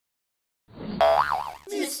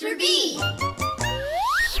Mr. B.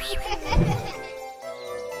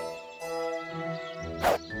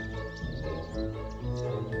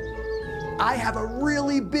 I have a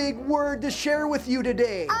really big word to share with you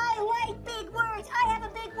today. I like big words. I have a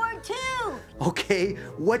big word too. Okay,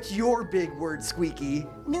 what's your big word, Squeaky?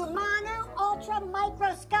 Pneumano ultra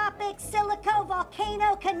microscopic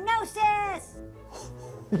silicovolcanocanosis.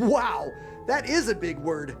 Wow, that is a big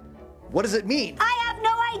word. What does it mean? I have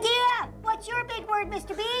no idea. What's your big word,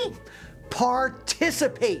 Mr. B?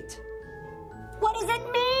 Participate. What does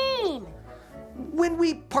it mean? When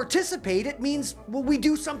we participate, it means, well, we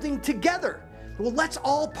do something together. Well, let's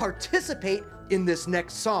all participate in this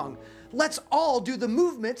next song. Let's all do the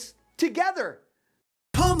movements together.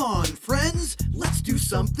 Come on, friends, let's do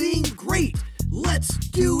something great. Let's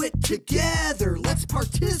do it together. Let's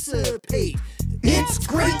participate. It's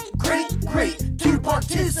great, great, great to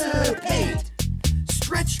participate.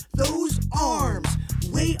 Stretch those arms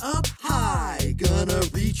way up high. Gonna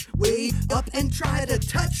reach way up and try to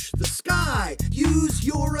touch the sky. Use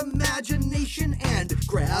your imagination and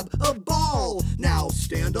grab a ball. Now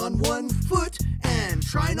stand on one foot and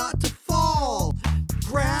try not to fall.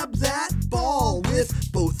 Grab that ball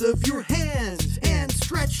with both of your hands and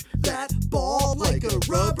stretch that ball like a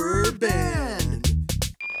rubber band.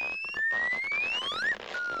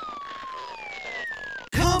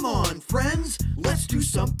 Come on, friends, let's do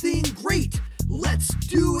something great. Let's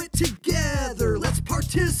do it together. Let's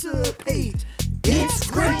participate. It's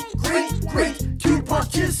great, great, great to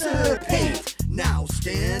participate. Now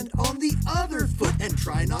stand on the other foot and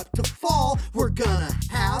try not to fall. We're gonna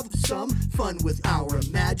have some fun with our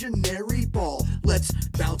imaginary ball. Let's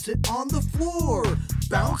bounce it on the floor.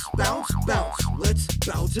 Bounce, bounce, bounce. Let's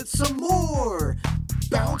bounce it some more.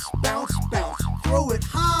 Bounce, bounce, bounce. Throw it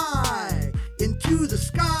high into the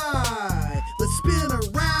sky. Let's spin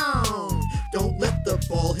around. Don't let the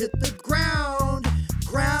ball hit the ground.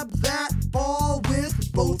 Grab that ball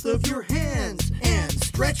with both of your hands and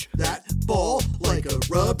stretch that ball like a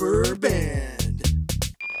rubber band.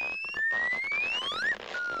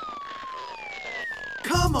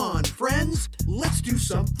 Come on, friends, let's do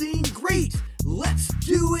something great. Let's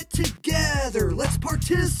do it together. Let's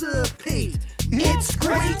participate. It's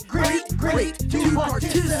great, great, great to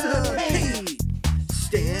participate.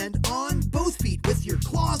 Stand on both feet with your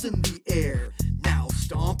claws in the air. Now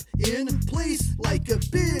stomp in place like a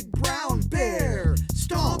big brown bear.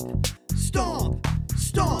 Stomp, stomp,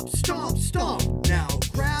 stomp, stomp, stomp. Now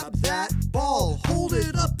grab that ball, hold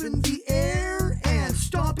it up in the air, and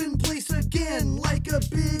stomp in place again like a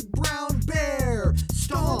big brown bear.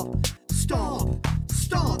 Stomp, stomp,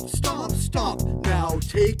 stomp, stomp, stomp. Now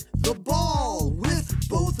take the ball with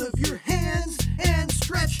both of your hands and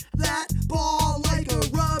stretch that ball like a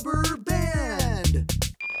rubber band.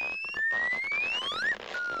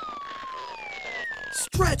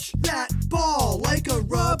 Stretch that ball like a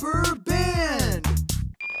rubber band.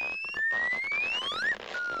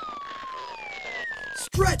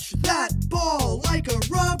 Stretch that ball like a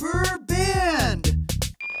rubber band.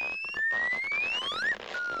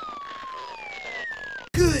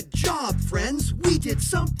 Good job, friends. We did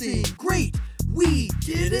something great. We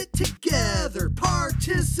did it together.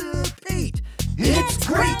 Participate. It's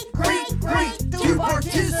great, great, great to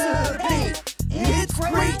participate. It's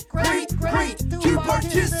great, great, great to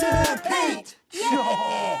participate.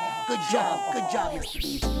 Yeah. Good job, Mr.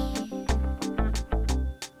 B.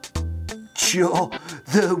 Sure.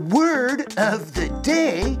 The word of the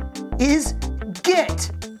day is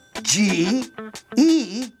get. G-E-T.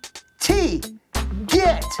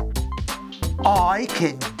 Get. I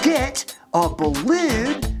can get a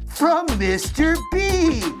balloon from Mr.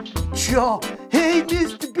 B. Sure. Hey,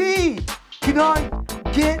 Mr. B, can I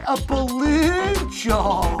get a balloon?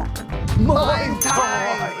 Sure. Mime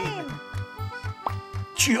time.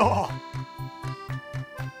 Sure.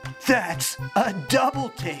 That's a double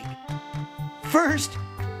take. First,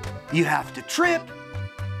 you have to trip.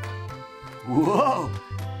 Whoa.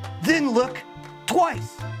 Then look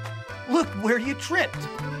twice. Look where you tripped.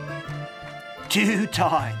 2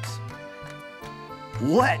 times.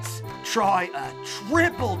 Let's try a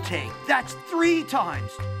triple take. That's 3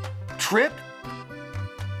 times. Trip.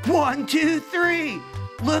 1, 2, 3.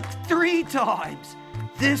 Look 3 times.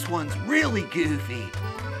 This one's really goofy.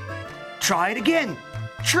 Try it again.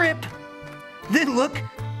 Trip. Then look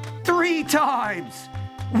 3 times.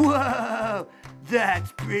 Whoa,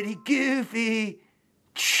 that's pretty goofy.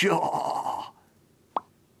 Chaw.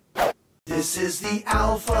 This is the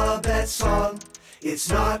alphabet song. It's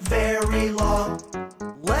not very long.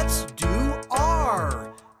 Let's do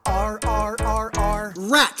R. R, R, R, R.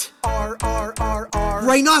 Rat. R, R, R, R.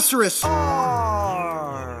 Rhinoceros.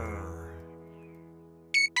 R.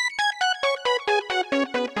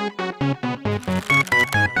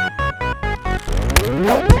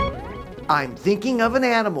 I'm thinking of an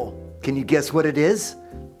animal. Can you guess what it is?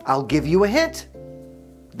 I'll give you a hint.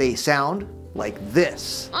 They sound like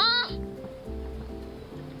this.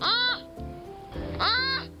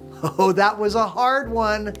 Oh, that was a hard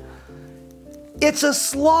one. It's a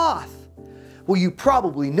sloth. Well, you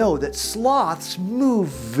probably know that sloths move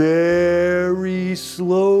very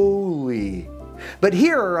slowly. But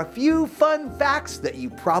here are a few fun facts that you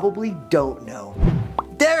probably don't know.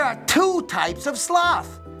 There are two types of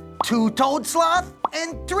sloth, two-toed sloth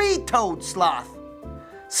and three-toed sloth.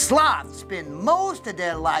 Sloths spend most of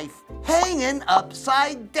their life hanging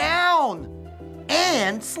upside down.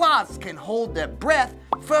 And sloths can hold their breath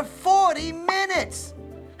for 40 minutes.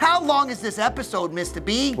 How long is this episode, Mr.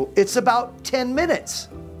 B? Well, it's about 10 minutes.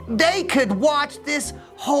 They could watch this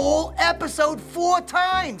whole episode 4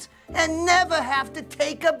 times and never have to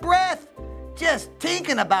take a breath. Just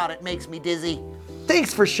thinking about it makes me dizzy.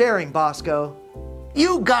 Thanks for sharing, Bosco.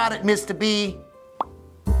 You got it, Mr. B.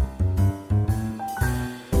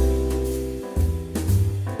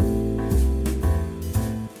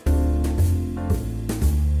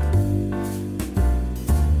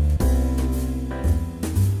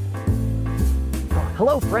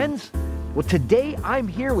 Hello, friends. Well, today I'm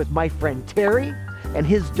here with my friend Terry and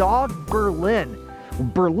his dog Berlin.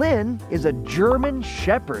 Berlin is a German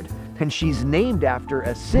Shepherd, and she's named after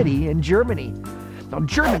a city in Germany. Now,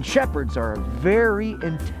 German Shepherds are a very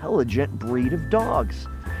intelligent breed of dogs.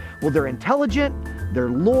 Well, they're intelligent, they're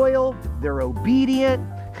loyal, they're obedient,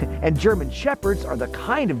 and German Shepherds are the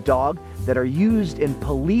kind of dog that are used in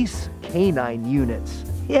police canine units.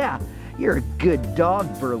 Yeah, you're a good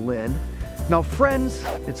dog, Berlin. Now, friends,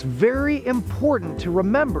 it's very important to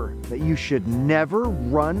remember that you should never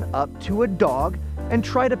run up to a dog and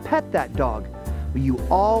try to pet that dog. You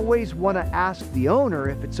always want to ask the owner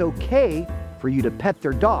if it's okay for you to pet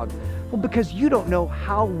their dog. Well, because you don't know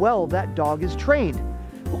how well that dog is trained.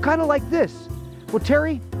 Well, kind of like this. Well,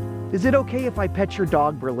 Terry, is it okay if I pet your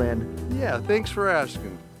dog, Berlin? Yeah, thanks for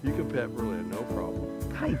asking. You can pet Berlin, no problem.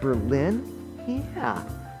 Hi, Berlin. Yeah.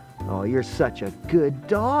 Oh, you're such a good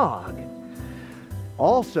dog.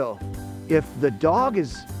 Also, if the dog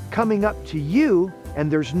is coming up to you and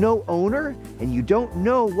there's no owner and you don't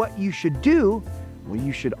know what you should do, well,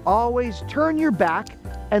 you should always turn your back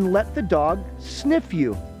and let the dog sniff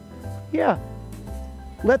you. Yeah,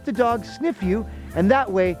 let the dog sniff you, and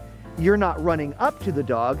that way you're not running up to the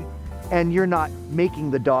dog and you're not making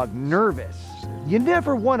the dog nervous. You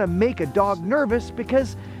never want to make a dog nervous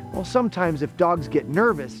because, well, sometimes if dogs get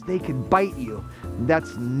nervous, they can bite you.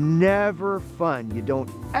 That's never fun. You don't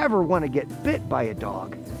ever want to get bit by a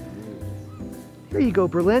dog. Here you go,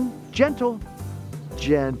 Berlin. Gentle,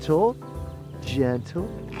 gentle, gentle.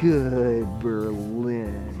 Good,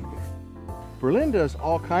 Berlin. Berlin does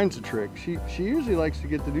all kinds of tricks. She usually likes to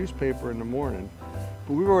get the newspaper in the morning,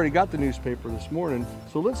 but we've already got the newspaper this morning,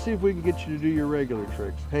 so let's see if we can get you to do your regular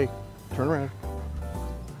tricks. Hey, turn around.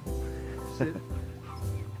 Sit.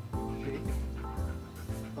 Shake.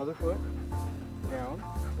 Other foot. Down.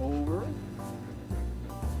 Over.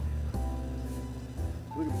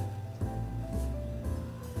 Look at me.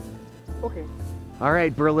 Okay. All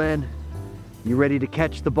right, Berlin. You ready to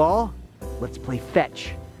catch the ball? Let's play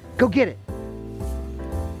fetch. Go get it.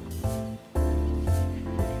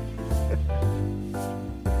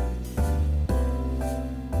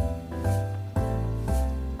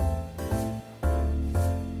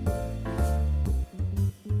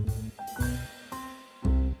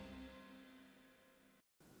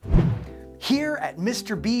 Here at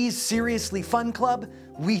Mr. B's Seriously Fun Club,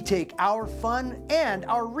 we take our fun and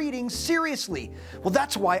our reading seriously. Well,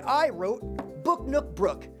 that's why I wrote Book Nook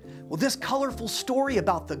Brook. Well, this colorful story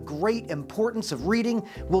about the great importance of reading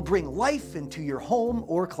will bring life into your home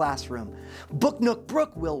or classroom. Book Nook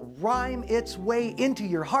Brook will rhyme its way into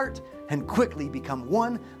your heart and quickly become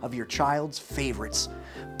one of your child's favorites.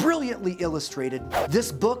 Brilliantly illustrated,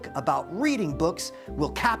 this book about reading books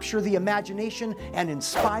will capture the imagination and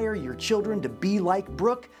inspire your children to be like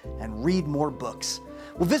Brooke and read more books.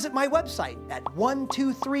 Well, visit my website at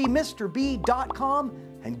 123mrb.com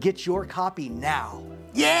and get your copy now.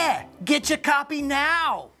 Yeah, get your copy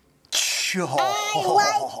now. I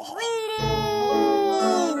like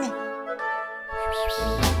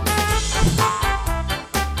reading!